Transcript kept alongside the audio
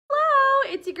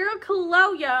It's your girl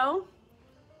Chloe.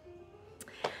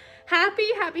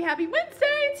 Happy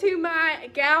Wednesday to my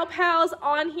gal pals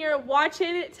on here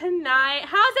watching it tonight.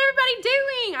 How's everybody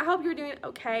doing? I hope you're doing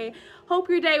okay. Hope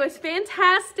your day was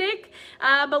fantastic.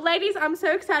 But ladies, I'm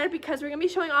so excited because we're gonna be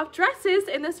showing off dresses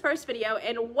in this first video,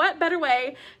 and what better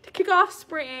way to kick off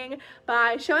spring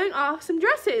by showing off some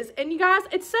dresses. And you guys,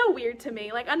 it's so weird to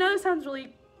me. Like, I know this sounds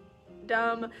really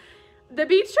dumb. The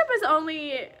beach trip is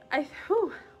only,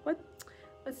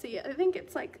 let's see, I think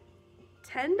it's like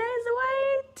 10 days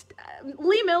away.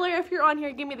 Lee Miller, if you're on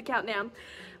here, give me the countdown.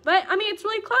 But I mean, it's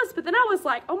really close. But then I was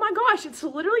like, oh my gosh, it's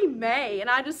literally May.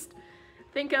 And I just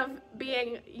think of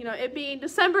being, it being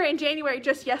December and January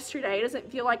just yesterday. It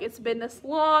doesn't feel like it's been this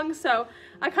long. So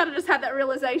I kind of just had that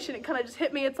realization. It kind of just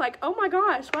hit me. It's like, oh my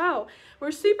gosh, wow,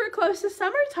 we're super close to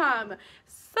summertime.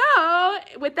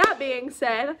 So with that being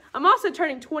said, I'm also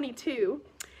turning 22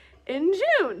 in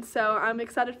June. So I'm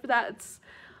excited for that. It's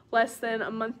less than a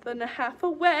month and a half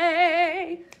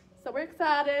away, so we're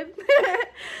excited.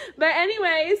 But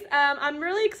anyways, I'm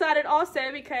really excited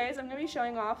also because I'm gonna be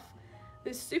showing off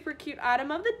this super cute item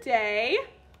of the day,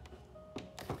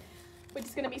 which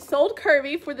is gonna be sold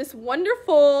curvy for this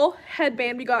wonderful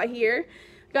headband we got here.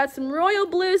 We got some royal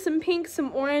blue, some pink,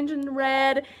 some orange and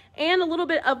red, and a little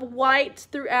bit of white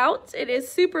throughout. It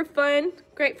is super fun,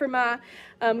 great for my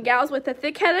gals with a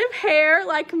thick head of hair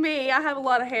like me. I have a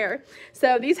lot of hair,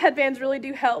 so these headbands really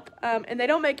do help, and they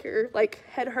don't make your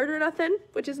head hurt or nothing,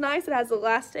 which is nice. It has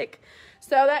elastic.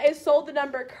 So that is sold the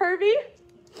number curvy,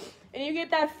 and you get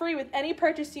that free with any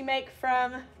purchase you make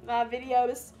from my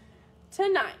videos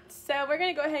tonight. So we're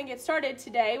gonna go ahead and get started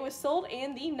today with sold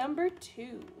in the number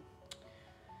 2.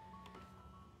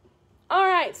 All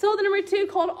right, so the number 2,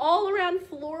 called All Around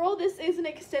Floral. This is an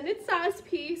extended size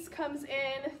piece, comes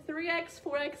in 3X,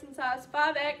 4X, and size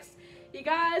 5X. You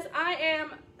guys, I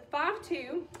am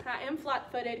 5'2". I am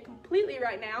flat-footed completely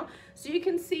right now, so you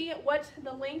can see what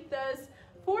the length does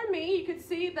for me. You can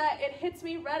see that it hits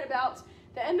me right about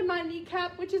the end of my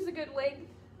kneecap, which is a good length.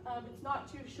 It's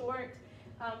not too short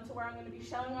to where I'm going to be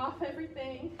showing off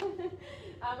everything.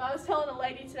 I was telling a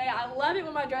lady today, I love it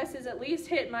when my dresses at least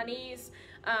hit my knees.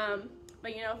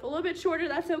 But if a little bit shorter,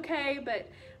 that's okay. But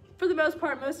for the most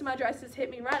part, most of my dresses hit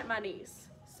me right at my knees.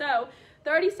 So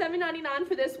 $37.99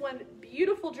 for this one.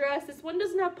 Beautiful dress. This one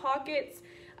doesn't have pockets,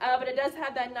 but it does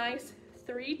have that nice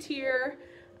 3-tier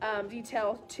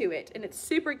detail to it. And it's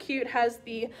super cute. Has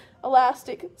the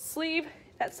elastic sleeve.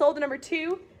 That's sold the number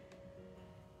 2.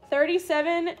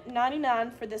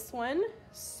 $37.99 for this one.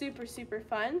 Super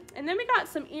fun. And then we got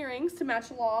some earrings to match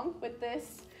along with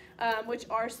this, which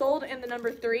are sold in the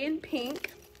number 3 in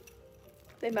pink.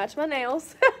 They match my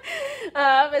nails.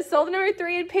 It's sold in number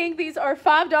 3 in pink. These are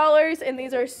 $5, and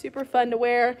these are super fun to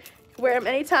wear. You can wear them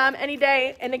anytime, any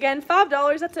day. And again,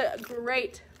 $5, that's a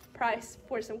great price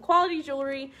for some quality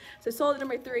jewelry. So sold at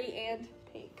number 3 and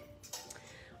pink.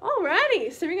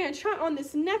 Alrighty, so we're gonna try on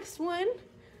this next one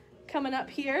coming up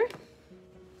here.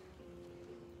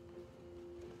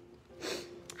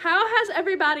 How has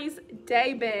everybody's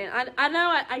day been? I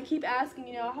know I keep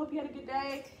asking, I hope you had a good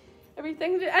day.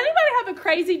 Everything. Did anybody have a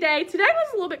crazy day? Today was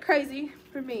a little bit crazy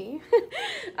for me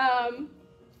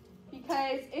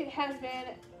because it has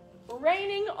been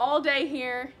raining all day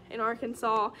here in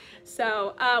Arkansas.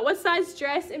 So what size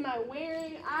dress am I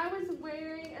wearing? I was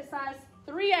wearing a size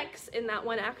 3X in that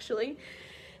one, actually.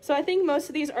 So I think most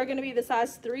of these are going to be the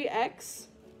size 3X.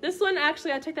 This one,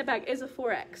 actually, I take that back, is a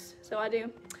 4X. So I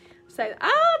do say,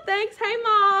 oh, thanks, hey,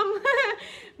 Mom.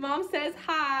 Mom says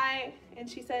hi, and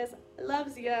she says,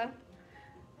 loves ya.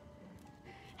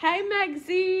 Hey,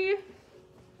 Megzy.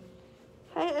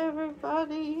 Hey,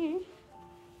 everybody.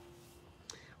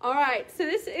 All right, so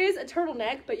this is a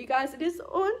turtleneck, but you guys, it is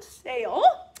on sale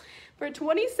for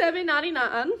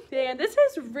 $27.99. And this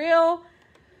is real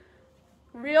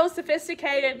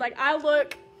sophisticated. Like, I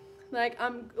look like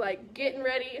I'm getting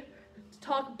ready to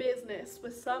talk business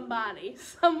with somebody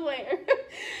somewhere.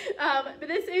 But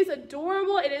this is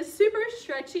adorable. It is super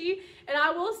stretchy, and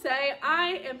I will say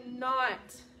I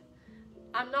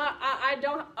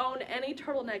don't own any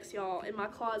turtlenecks, y'all, in my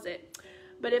closet.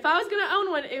 But if I was gonna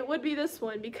own one, it would be this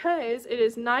one because it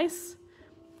is nice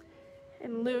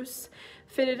and loose,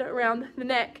 fitted around the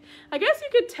neck. I guess you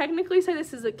could technically say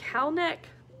this is a cow neck,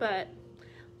 but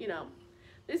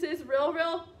this is real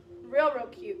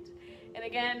cute. And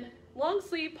again, long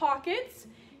sleeve pockets.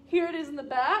 Here it is in the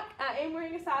back. I am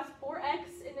wearing a size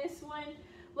 4X in this one.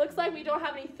 Looks like we don't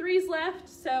have any 3s left,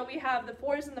 so we have the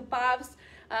 4s and the 5s.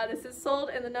 This is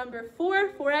sold in the number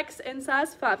 4, 4X, and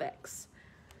size 5X.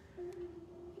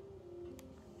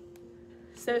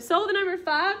 So sold the number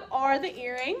 5 are the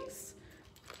earrings.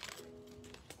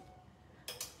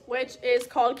 which is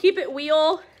called Keep It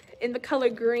Wheel in the color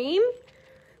green.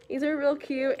 These are real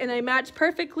cute and they match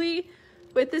perfectly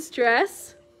with this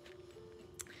dress.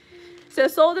 So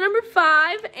sold the number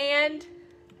 5 and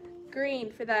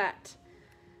green for that.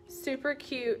 Super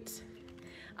cute.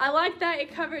 I like that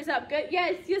it covers up good.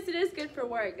 Yes, it is good for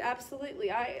work.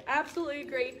 Absolutely. I absolutely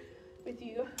agree with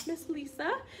you, Miss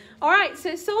Lisa. All right,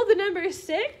 so sold the number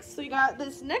 6. So you got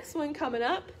this next one coming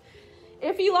up.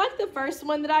 If you like the first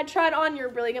one that I tried on, you're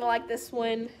really gonna like this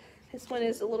one. This one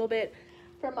is a little bit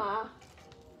for my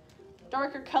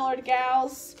darker colored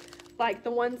gals, like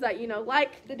the ones that, you know,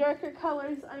 like the darker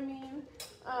colors. I mean,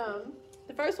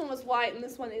 the first one was white and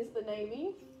this one is the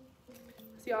navy,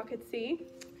 so y'all could see.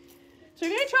 So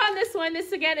we're gonna try on this one.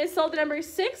 This again is sold the number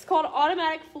 6, called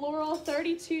Automatic Floral,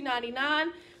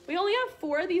 $32.99. We only have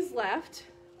 4 of these left,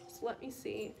 so let me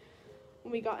see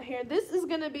what we got here. This is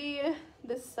gonna be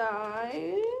the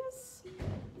size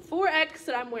 4X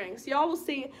that I'm wearing. So y'all will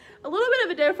see a little bit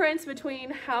of a difference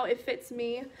between how it fits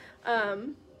me,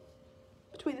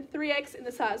 between the 3X and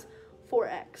the size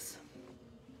 4X.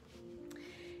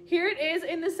 Here it is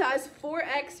in the size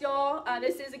 4X, y'all.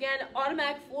 This is, again,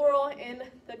 Automatic Floral in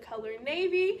the color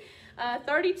navy.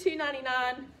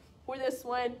 $32.99 for this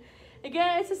one.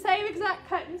 Again, it's the same exact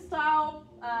cut and style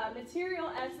material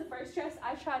as the first dress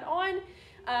I tried on.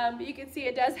 But you can see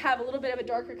it does have a little bit of a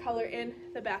darker color in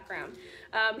the background.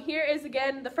 Here is,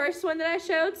 again, the first one that I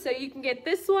showed. So you can get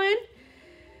this one,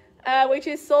 which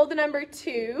is sold the number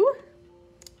 2.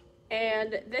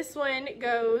 And this one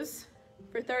goes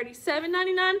for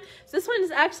 $37.99. So this one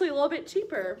is actually a little bit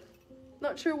cheaper.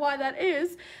 Not sure why that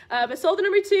is. But sold the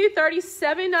number 2,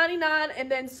 $37.99.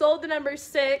 And then sold the number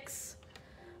 6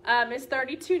 is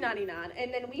 $32.99.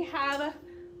 And then we have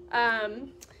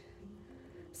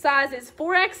sizes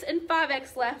 4X and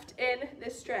 5X left in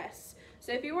this dress.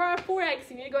 So if you wear a 4X,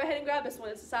 you need to go ahead and grab this one.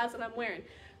 It's the size that I'm wearing.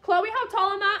 Chloe, how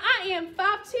tall am I? I am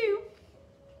 5'2".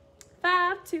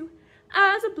 5'2",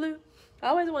 eyes of blue. I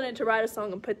always wanted to write a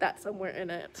song and put that somewhere in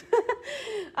it.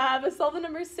 But sold the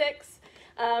number 6,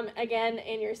 again,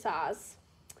 in your size.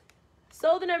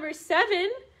 Sold the number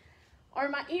 7 are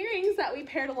my earrings that we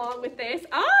paired along with this.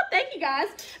 Oh, thank you guys.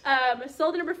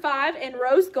 Sold the number 5 in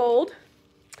rose gold.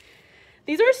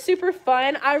 These are super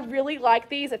fun. I really like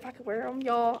these. If I could wear them,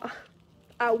 y'all,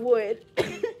 I would.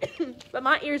 But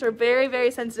my ears are very,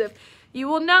 very sensitive. You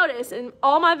will notice in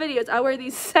all my videos, I wear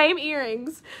these same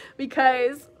earrings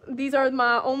because these are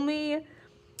my only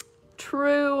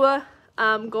true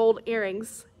gold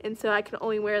earrings. And so I can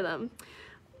only wear them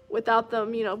without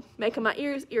them, you know, making my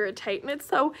ears irritate. And it's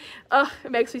so,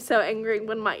 it makes me so angry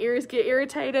when my ears get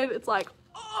irritated. It's like,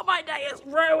 oh, my day is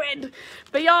ruined.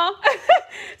 But y'all,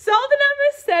 sold the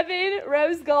number 7,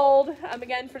 rose gold,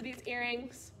 again, for these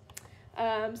earrings.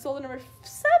 Sold the number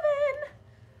 7.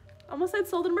 Almost said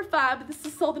sold the number 5, but this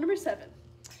is sold the number 7.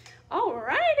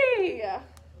 Alrighty.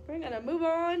 We're gonna move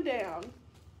on down.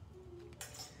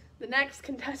 The next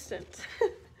contestant.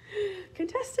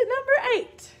 Contestant number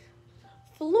 8.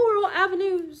 Floral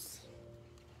Avenues.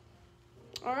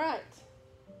 Alright.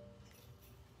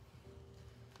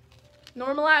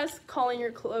 Normalize calling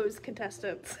your clothes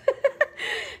contestants.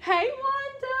 Hey,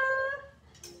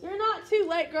 Wanda. You're not too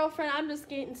late, girlfriend. I'm just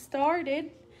getting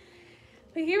started.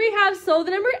 But here we have sold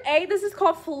the number 8. This is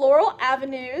called Floral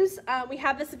Avenues. We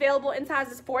have this available in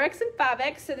sizes 4X and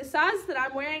 5X. So the size that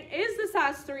I'm wearing is the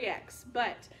size 3X.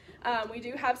 But we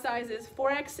do have sizes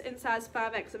 4X and size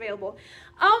 5X available.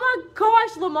 Oh my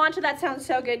gosh, LaMonta, that sounds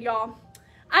so good, y'all.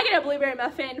 I get a blueberry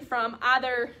muffin from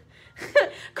either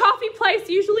coffee place,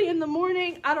 usually in the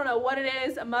morning. I don't know what it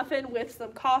is. A muffin with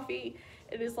some coffee.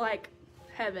 It is like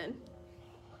heaven.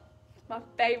 My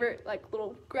favorite, like,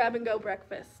 little grab and go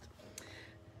breakfast.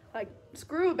 Like,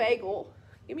 screw a bagel.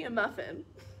 Give me a muffin.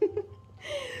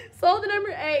 Sold the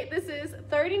number 8. This is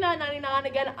 $39.99.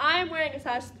 Again, I'm wearing a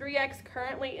size 3X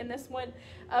currently in this one,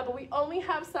 but we only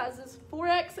have sizes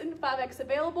 4X and 5X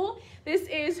available. This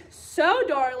is so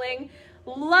darling.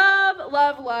 Love,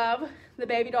 love, love the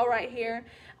baby doll right here.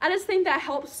 I just think that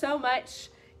helps so much.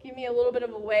 Give me a little bit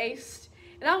of a waist.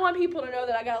 And I want people to know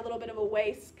that I got a little bit of a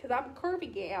waist because I'm a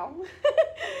curvy gal.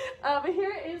 But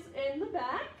here it is in the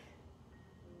back.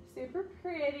 Super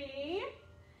pretty.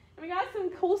 And we got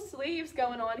some cool sleeves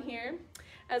going on here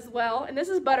as well. And this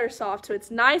is butter soft, so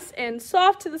it's nice and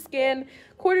soft to the skin.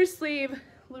 Quarter sleeve,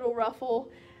 little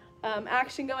ruffle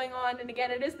action going on. And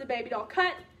again, it is the baby doll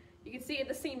cut. You can see it,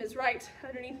 the seam is right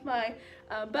underneath my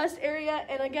bust area.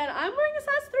 And again, I'm wearing a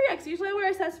size 3X. Usually I wear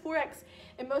a size 4X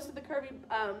in most of the curvy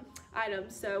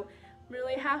items. So I'm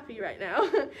really happy right now.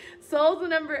 Sold the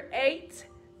number 8,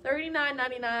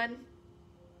 $39.99.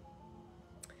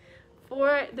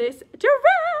 for this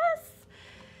dress.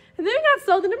 And then we got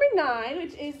sold the number 9,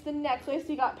 which is the necklace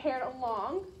you got paired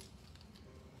along.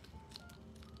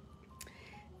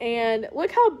 And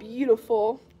look how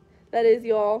beautiful that is,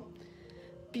 y'all.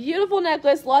 Beautiful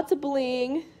necklace, lots of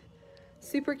bling.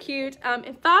 Super cute.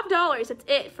 And $5, that's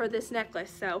it for this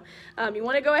necklace. So you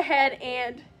want to go ahead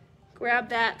and grab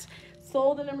that.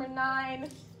 Sold the number 9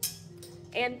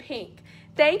 and pink.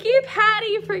 Thank you,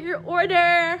 Patty, for your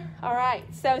order. All right,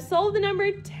 so sold the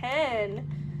number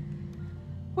 10.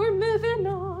 We're moving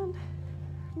on.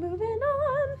 Moving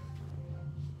on.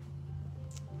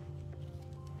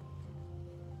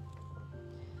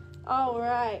 All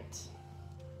right.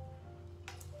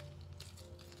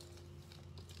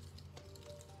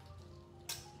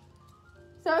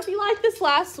 So if you like this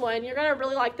last one, you're gonna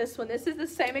really like this one. This is the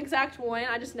same exact one.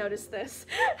 I just noticed this.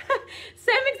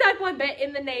 Same exact one, but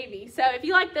in the navy. So if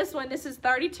you like this one, this is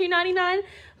 $32.99.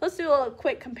 Let's do a little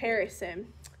quick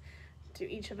comparison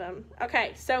to each of them.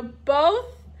 Okay, so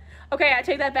both. Okay, I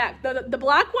take that back. The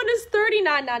black one is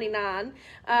 $39.99,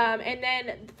 and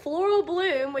then Floral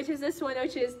Bloom, which is this one,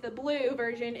 which is the blue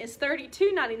version, is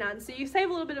 $32.99. So you save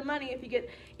a little bit of money if you get,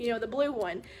 you know, the blue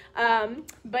one.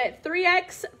 But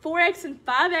 3X, 4X, and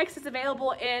 5X is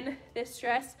available in this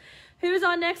dress. Who's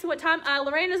on next? What time?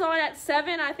 Lorena's on at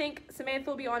 7. I think Samantha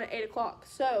will be on at 8 o'clock.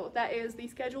 So that is the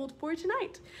scheduled for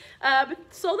tonight.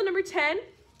 Sold the number 10.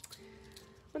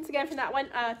 Once again from that one,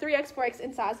 3X, 4X,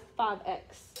 in size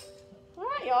 5X. All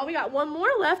right, y'all, we got one more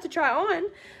left to try on.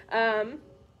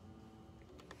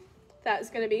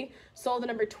 That's going to be sold the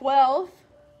number 12.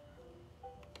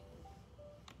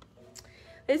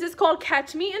 This is called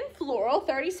Catch Me in Floral,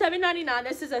 $37.99.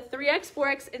 This is a 3X,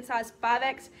 4X, in size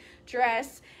 5X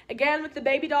dress. Again, with the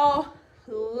baby doll.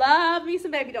 Love me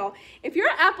some baby doll. If you're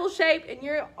apple shaped and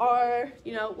you are,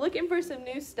 you know, looking for some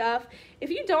new stuff, if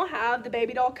you don't have the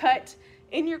baby doll cut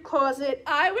in your closet,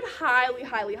 I would highly,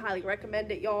 highly, highly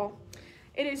recommend it, y'all.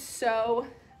 It is so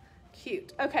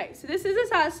cute. Okay, so this is a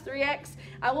size 3X.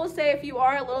 I will say if you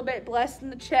are a little bit blessed in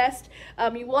the chest,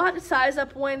 you will have to size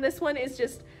up one. This one is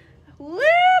just a little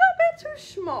bit too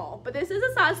small, but this is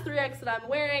a size 3X that I'm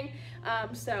wearing,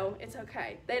 so it's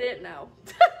okay. They didn't know.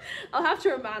 I'll have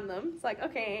to remind them. It's like,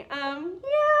 okay, yeah,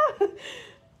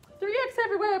 3X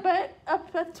everywhere, but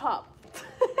up at the top.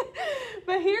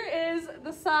 But here is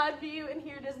the side view, and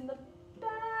here it is in the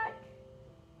back.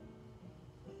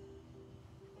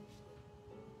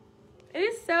 It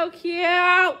is so cute.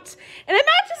 And it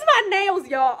matches my nails,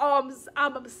 y'all. Oh,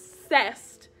 I'm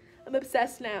obsessed. I'm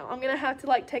obsessed now. I'm going to have to,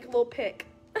 like, take a little pic.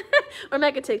 Or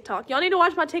make a TikTok. Y'all need to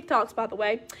watch my TikToks, by the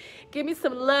way. Give me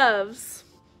some loves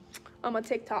on my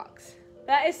TikToks.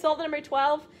 That is sold at number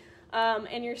 12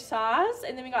 in your size.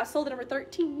 And then we got sold at number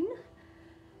 13.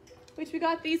 Which we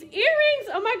got these earrings.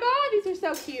 Oh my god, these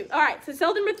are so cute. All right, so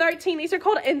sold number 13. These are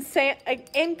called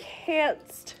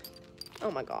encased. Oh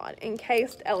my god,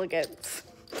 encased elegance.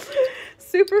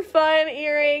 Super fun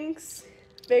earrings.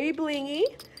 Very blingy.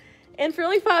 And for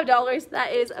only $5,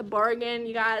 that is a bargain.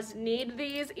 You guys need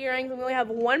these earrings. We only have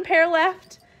one pair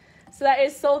left. So that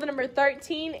is sold at number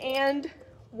 13 and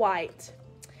white.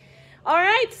 All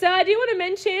right, so I do want to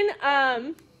mention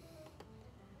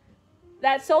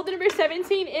that sold at number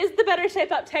 17 is the Better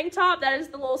Shape Up tank top. That is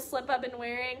the little slip I've been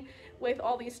wearing with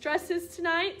all these dresses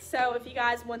tonight. So if you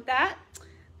guys want that,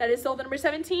 that is sold at number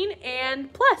 17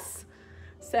 and plus.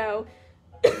 So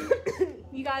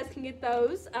you guys can get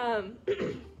those.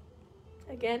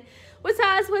 Again, what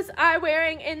size was I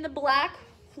wearing in the black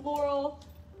floral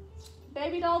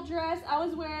baby doll dress? I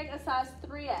was wearing a size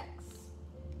 3X.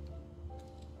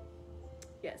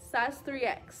 Yes, size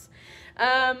 3X.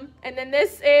 And then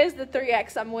this is the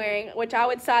 3X I'm wearing, which I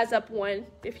would size up one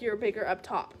if you're bigger up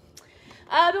top.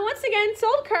 But once again,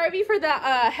 sold Curvy for the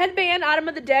headband item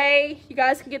of the day. You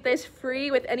guys can get this free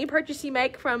with any purchase you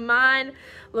make from mine,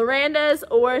 Loranda's,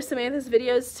 or Samantha's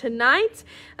videos tonight.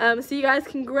 So you guys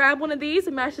can grab one of these.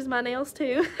 It matches my nails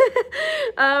too.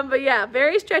 But yeah,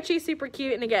 very stretchy, super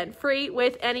cute, and again, free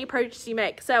with any purchase you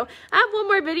make. So I have one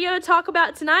more video to talk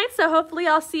about tonight, so hopefully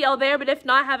I'll see y'all there. But if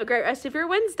not, have a great rest of your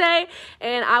Wednesday,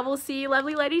 and I will see you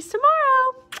lovely ladies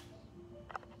tomorrow.